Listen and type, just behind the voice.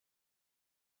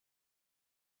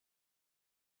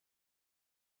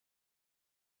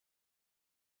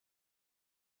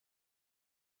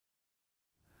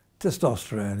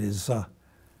Testosterone is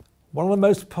one of the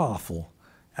most powerful,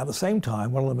 at the same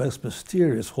time one of the most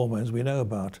mysterious hormones we know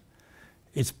about.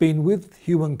 It's been with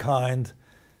humankind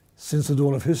since the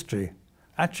dawn of history,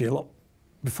 actually a lot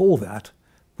before that,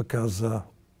 because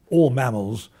all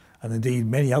mammals, and indeed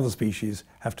many other species,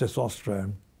 have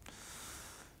testosterone.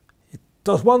 It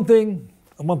does one thing,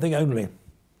 and one thing only.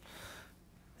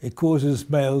 It causes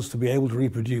males to be able to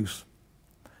reproduce.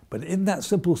 But in that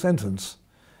simple sentence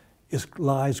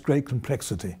lies great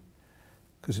complexity,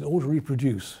 because in order to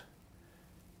reproduce,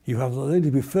 you have not only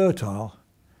to be fertile,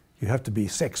 you have to be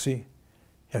sexy,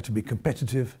 you have to be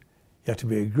competitive, you have to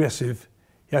be aggressive,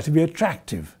 you have to be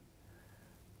attractive.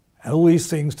 And all these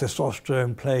things,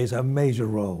 testosterone plays a major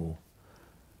role.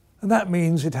 And that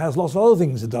means it has lots of other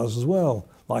things it does as well,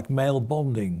 like male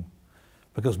bonding,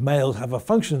 because males have a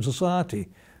function in society,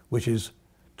 which is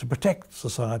to protect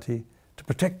society, to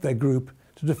protect their group,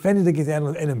 to defend it against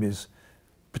enemies,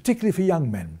 particularly for young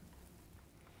men.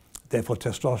 Therefore,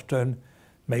 testosterone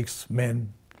makes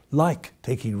men like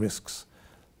taking risks,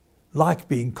 like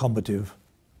being combative,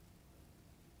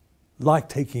 like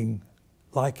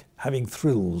having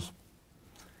thrills.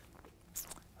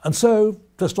 And so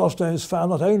testosterone is found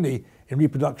not only in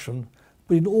reproduction,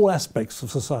 but in all aspects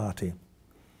of society,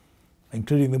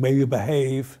 including the way we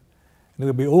behave, the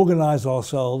way we organize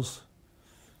ourselves,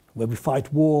 where we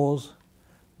fight wars,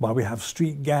 why we have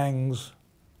street gangs,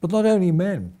 but not only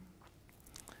men.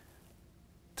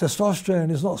 Testosterone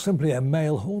is not simply a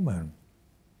male hormone.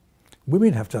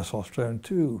 Women have testosterone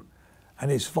too,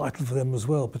 and it's vital for them as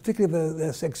well, particularly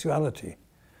their sexuality.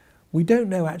 We don't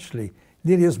know actually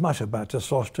nearly as much about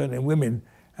testosterone in women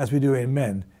as we do in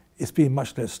men. It's been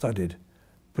much less studied,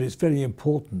 but it's very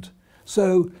important.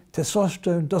 So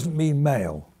testosterone doesn't mean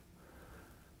male,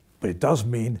 but it does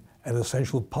mean an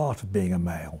essential part of being a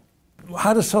male.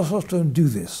 How does testosterone do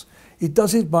this? It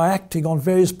does it by acting on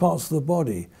various parts of the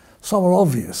body. Some are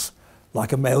obvious,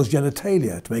 like a male's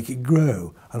genitalia, to make it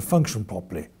grow and function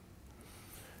properly,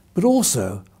 but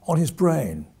also on his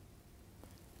brain.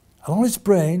 And on his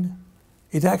brain,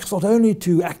 it acts not only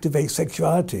to activate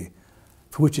sexuality,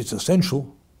 for which it's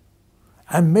essential,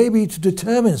 and maybe to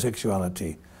determine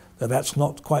sexuality, though that's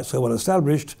not quite so well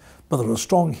established, but there are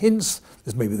strong hints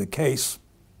this may be the case.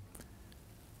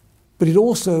 But it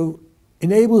also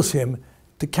enables him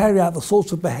to carry out the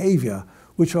sorts of behaviour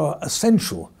which are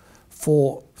essential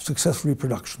for successful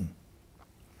reproduction,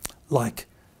 like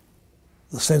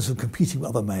the sense of competing with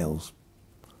other males,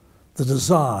 the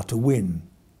desire to win,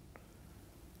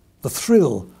 the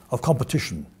thrill of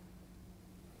competition,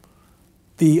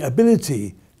 the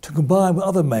ability to combine with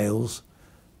other males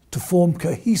to form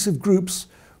cohesive groups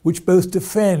which both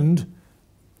defend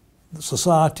the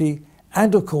society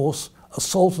and, of course,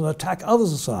 assault and attack other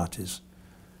societies.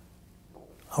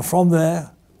 And from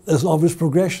there, there's an obvious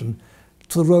progression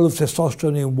to the role of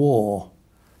testosterone in war.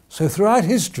 So throughout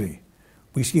history,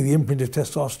 we see the imprint of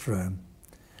testosterone.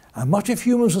 And much of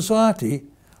human society,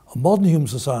 or modern human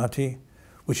society,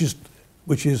 which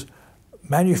is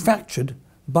manufactured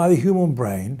by the human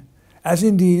brain, as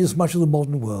indeed is much of the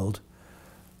modern world,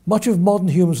 much of modern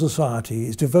human society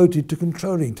is devoted to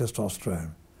controlling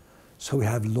testosterone. So we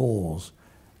have laws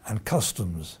and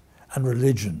customs and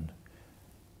religion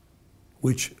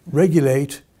which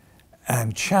regulate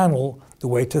and channel the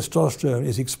way testosterone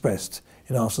is expressed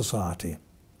in our society.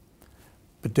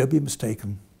 But don't be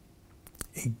mistaken,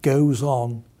 it goes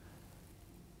on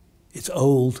its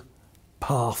old,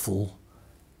 powerful,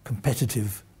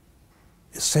 competitive,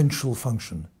 essential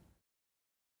function.